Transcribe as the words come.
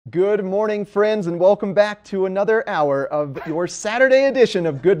Good morning, friends, and welcome back to another hour of your Saturday edition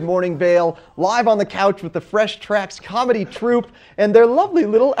of Good Morning Vail, live on the couch with the Fresh Tracks comedy troupe and their lovely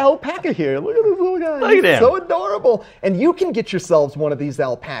little alpaca here. Look at this little guy. Look at him. So adorable. And you can get yourselves one of these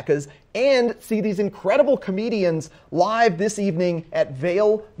alpacas and see these incredible comedians live this evening at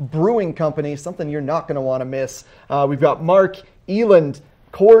Vail Brewing Company, something you're not going to want to miss. We've got Mark, Eeland,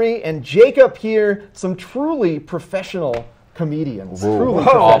 Korey, and Jacob here, some truly professional comedians. Truly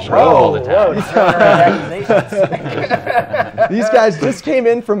professional. All the time. These guys just came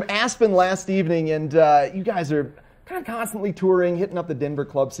in from Aspen last evening, and you guys are kind of constantly touring, hitting up the Denver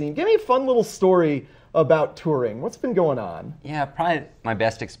club scene. Give me a fun little story about touring. What's been going on? Yeah, probably my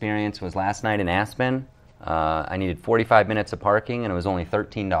best experience was last night in Aspen. I needed 45 minutes of parking, and it was only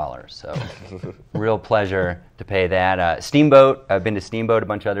 $13. So, real pleasure to pay that. Steamboat, I've been to Steamboat, a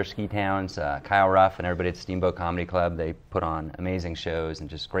bunch of other ski towns. Kyle Rupp and everybody at Steamboat Comedy Club, they put on amazing shows and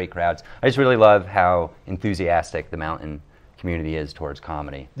just great crowds. I just really love how enthusiastic the mountain community is towards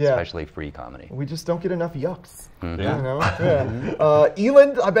comedy, especially free comedy. We just don't get enough yucks. Mm-hmm. You know?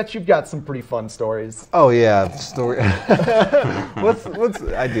 Eeland, I bet you've got some pretty fun stories. Oh yeah, story.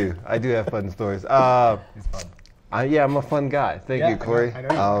 I do have fun stories. Yeah, I'm a fun guy. Thank you, Korey. I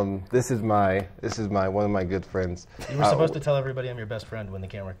know. This is one of my good friends. You were supposed to tell everybody I'm your best friend when the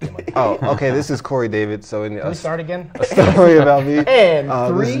camera came on. Oh, okay. This is Korey David. So Can we start again? A story about me. And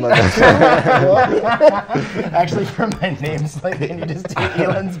this is three. my best friend. Actually, for my name's like, can you just do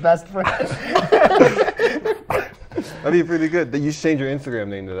Eeland's best friend? That'd be pretty good. You should change your Instagram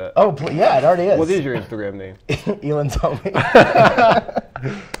name to that. Oh, yeah, it already is. What is your Instagram name? Eeland told me.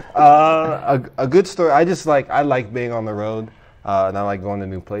 A good story. I like being on the road, and I like going to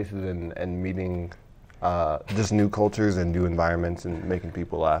new places and meeting just new cultures and new environments and making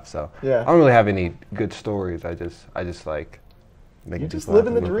people laugh. So Yeah. I don't really have any good stories. I just like making just people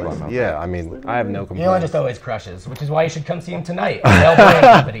living laugh the and dream. look fun. Yeah, I mean, I have no Eeland complaints. just always crushes, which is why you should come see him tonight at Vail Brewing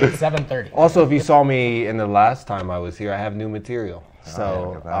Company at 7:30. Also, if you saw me in the last time I was here, I have new material.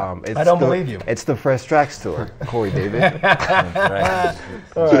 So it's I don't believe you. It's the Fresh Tracks tour, Korey David.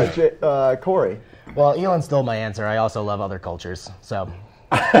 All right, Korey. Well, Eeland stole my answer. I also love other cultures, so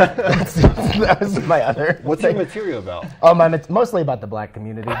that was my other. What's your material about? Oh, it's mostly about the black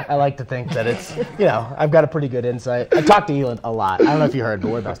community. I like to think that it's, I've got a pretty good insight. I talk to Eeland a lot. I don't know if you heard,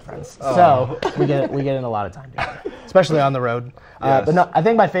 but we're best friends. So we get in a lot of time together, especially on the road. Yes. But no, I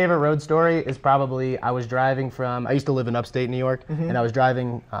think my favorite road story is probably I used to live in upstate New York, and I was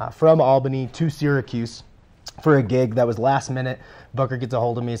driving from Albany to Syracuse for a gig that was last minute. Booker gets a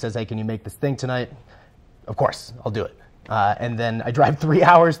hold of me and says, hey, can you make this thing tonight? Of course, I'll do it. And then I drive 3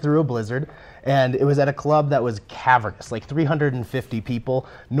 hours through a blizzard, and it was at a club that was cavernous, like 350 people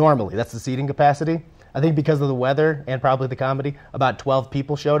normally. That's the seating capacity. I think because of the weather and probably the comedy, about 12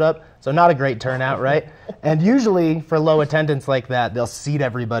 people showed up, so not a great turnout, right? And usually for low attendance like that, they'll seat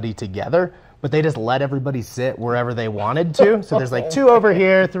everybody together, but they just let everybody sit wherever they wanted to. So there's like 2 over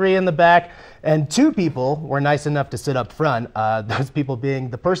here, 3 in the back, and 2 people were nice enough to sit up front, those people being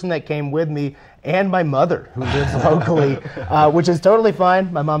the person that came with me and my mother, who lives locally, which is totally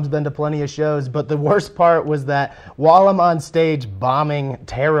fine. My mom's been to plenty of shows, but the worst part was that while I'm on stage bombing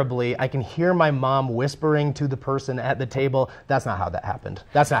terribly, I can hear my mom whispering to the person at the table, that's not how that happened.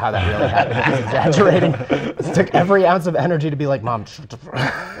 That's not how that really happened. It was exaggerating. It took every ounce of energy to be like, Mom,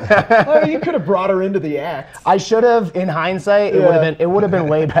 Oh, you could have brought her into the act. I should have, in hindsight, it would have been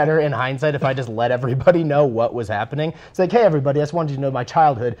way better in hindsight if I just let everybody know what was happening. It's like, hey, everybody, I just wanted you to know my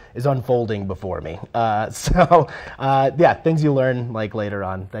childhood is unfolding before me. Things you learn like later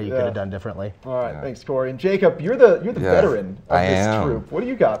on that you could have done differently. All right, thanks, Korey. And Jacob, you're the veteran of this troupe. What do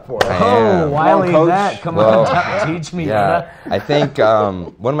you got for us? Oh, why leave that? Come on, teach me. Yeah, I think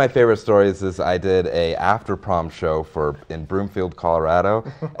one of my favorite stories is I did a after prom show in Broomfield, Colorado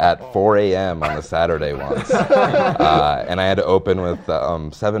at 4 a.m. on a Saturday once. And I had to open with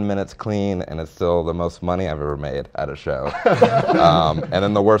 7 minutes clean, and it's still the most money I've ever made at a show. And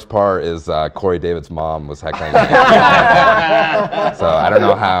then the worst part is Korey David's mom was heckling me. So I don't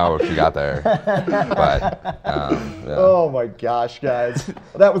know how she got there. But, Oh my gosh, guys.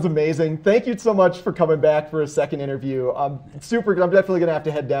 That was amazing. Thank you so much for coming back for a second interview. I'm definitely going to have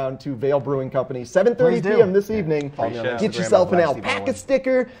to head down to Vail Brewing Company, 7:30 p.m. this evening. Get yourself an alpaca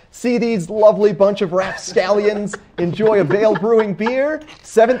sticker, see these lovely bunch of rapscallions, enjoy a Vail Brewing beer,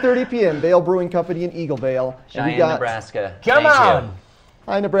 7:30 p.m., Vail Brewing Company in Eagle Vale. Cheyenne, Nebraska. Come on!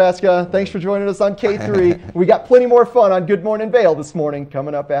 Hi, Nebraska. Thanks for joining us on K3. We got plenty more fun on Good Morning Vail this morning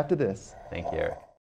coming up after this. Thank you, Eric.